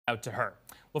out to her.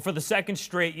 Well, for the second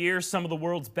straight year, some of the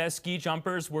world's best ski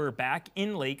jumpers were back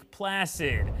in Lake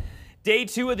Placid. Day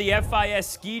 2 of the FIS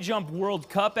Ski Jump World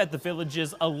Cup at the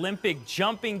village's Olympic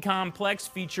Jumping Complex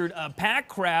featured a packed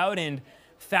crowd and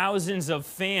thousands of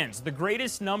fans. The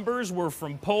greatest numbers were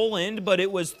from Poland, but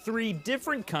it was 3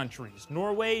 different countries,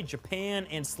 Norway, Japan,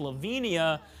 and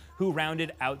Slovenia, who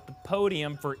rounded out the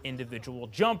podium for individual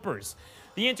jumpers.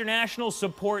 The international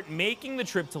support making the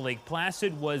trip to Lake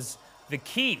Placid was the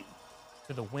key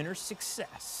to the winner's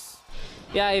success.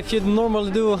 Yeah, if you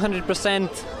normally do 100%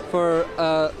 for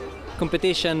a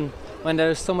competition, when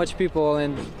there's so much people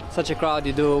and such a crowd,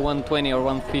 you do 120 or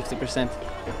 150%.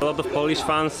 A lot of Polish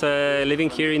fans living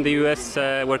here in the US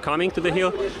were coming to the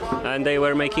hill, and they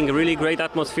were making a really great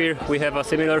atmosphere. We have a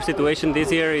similar situation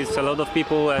this year. It's a lot of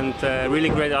people and really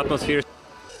great atmosphere.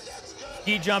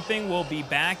 Ski jumping will be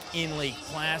back in Lake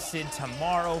Placid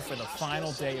tomorrow for the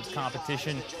final day of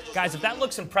competition. Guys, if that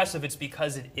looks impressive, it's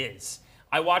because it is.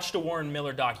 I watched a Warren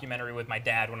Miller documentary with my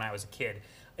dad when I was a kid.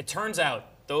 It turns out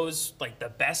those, like the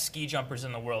best ski jumpers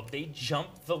in the world, they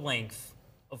jump the length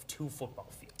of 2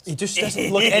 football fields. It just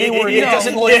doesn't look anywhere near,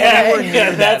 anywhere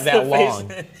near that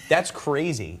long. That's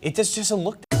crazy. It just doesn't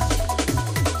look